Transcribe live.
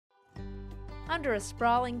Under a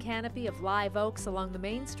sprawling canopy of live oaks along the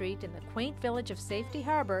main street in the quaint village of Safety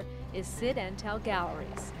Harbor is Sid and Tell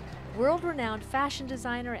Galleries. World-renowned fashion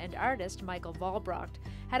designer and artist Michael Vollbracht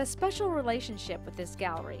had a special relationship with this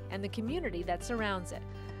gallery and the community that surrounds it.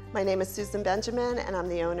 My name is Susan Benjamin, and I'm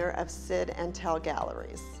the owner of Sid and Tell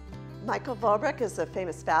Galleries. Michael Vollbracht is a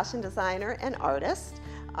famous fashion designer and artist.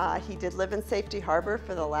 He did live in Safety Harbor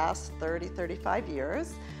for the last 35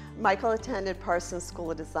 years. Michael attended Parsons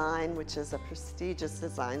School of Design, which is a prestigious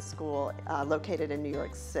design school located in New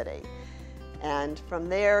York City. And from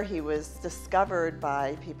there, he was discovered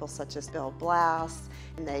by people such as Bill Blass,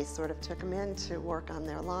 and they sort of took him in to work on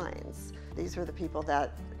their lines. These were the people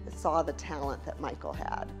that saw the talent that Michael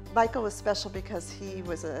had. Michael was special because he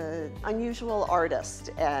was an unusual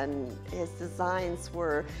artist, and his designs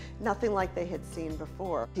were nothing like they had seen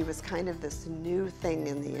before. He was kind of this new thing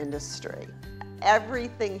in the industry.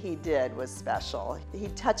 Everything he did was special.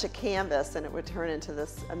 He'd touch a canvas and it would turn into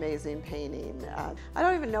this amazing painting. I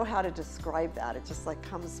don't even know how to describe that. It just like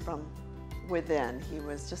comes from within. He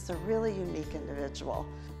was just a really unique individual.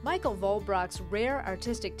 Michael Vollbracht's rare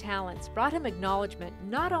artistic talents brought him acknowledgement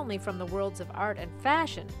not only from the worlds of art and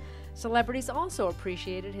fashion. Celebrities also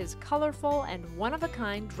appreciated his colorful and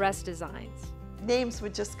one-of-a-kind dress designs. Names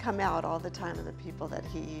would just come out all the time of the people that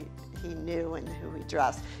he knew and who he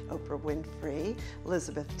dressed. Oprah Winfrey,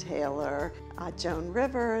 Elizabeth Taylor, Joan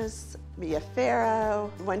Rivers, Mia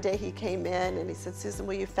Farrow. One day he came in and he said, "Susan,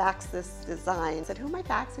 will you fax this design?" I said, "Who am I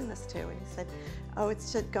faxing this to?" And he said, "Oh,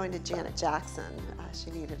 it's just going to Janet Jackson. She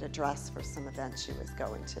needed a dress for some event she was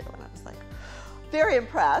going to." And I was like, very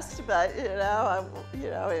impressed, but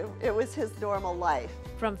it was his normal life.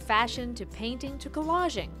 From fashion to painting to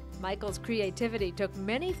collaging, Michael's creativity took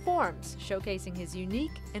many forms, showcasing his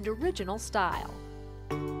unique and original style.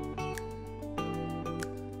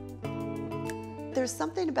 There's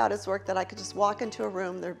something about his work that I could just walk into a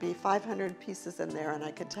room, there'd be 500 pieces in there, and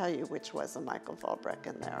I could tell you which was a Michael Vollbracht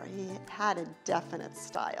in there. He had a definite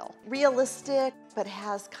style. Realistic, but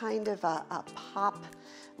has kind of a pop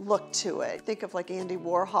look to it. Think of like Andy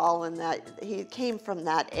Warhol, and that he came from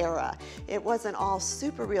that era. It wasn't all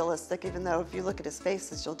super realistic, even though if you look at his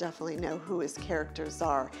faces, you'll definitely know who his characters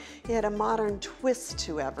are. He had a modern twist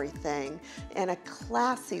to everything and a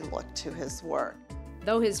classy look to his work.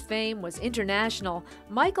 Though his fame was international,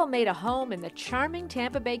 Michael made a home in the charming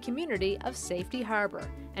Tampa Bay community of Safety Harbor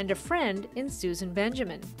and a friend in Susan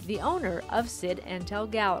Benjamin, the owner of Sid and Tell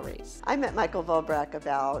Galleries. I met Michael Vollbracht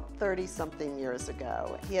about 30-something years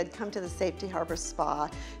ago. He had come to the Safety Harbor Spa.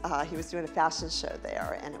 He was doing a fashion show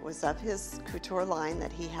there, and it was of his couture line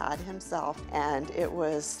that he had himself, and it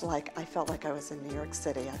was like, I felt like I was in New York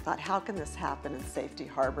City. I thought, how can this happen in Safety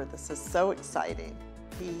Harbor? This is so exciting.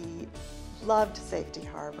 He loved Safety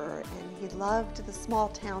Harbor, and he loved the small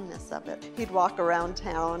townness of it. He'd walk around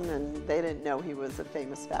town and they didn't know he was a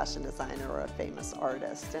famous fashion designer or a famous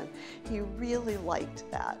artist, and he really liked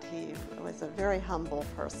that. He was a very humble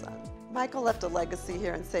person. Michael left a legacy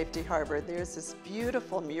here in Safety Harbor. There's this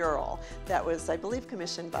beautiful mural that was, I believe,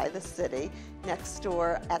 commissioned by the city next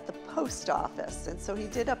door at the post office. And so he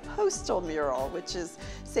did a postal mural, which is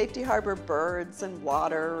Safety Harbor birds and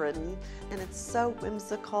water, and it's so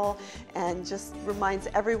whimsical and just reminds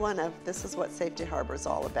everyone of this is what Safety Harbor is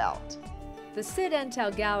all about. The Sid and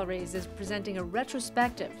Tell Galleries is presenting a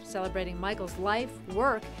retrospective celebrating Michael's life,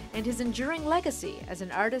 work, and his enduring legacy as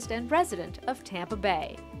an artist and resident of Tampa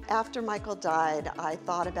Bay. After Michael died, I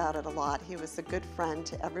thought about it a lot. He was a good friend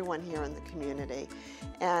to everyone here in the community,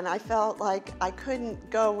 and I felt like I couldn't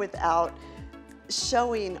go without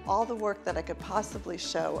showing all the work that I could possibly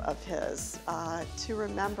show of his to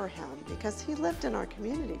remember him, because he lived in our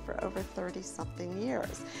community for over 30-something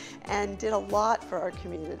years and did a lot for our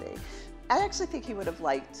community. I actually think he would have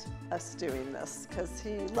liked us doing this because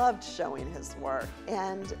he loved showing his work,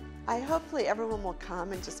 and hopefully everyone will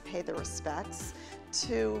come and just pay their respects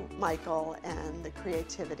to Michael and the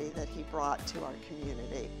creativity that he brought to our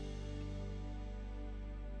community.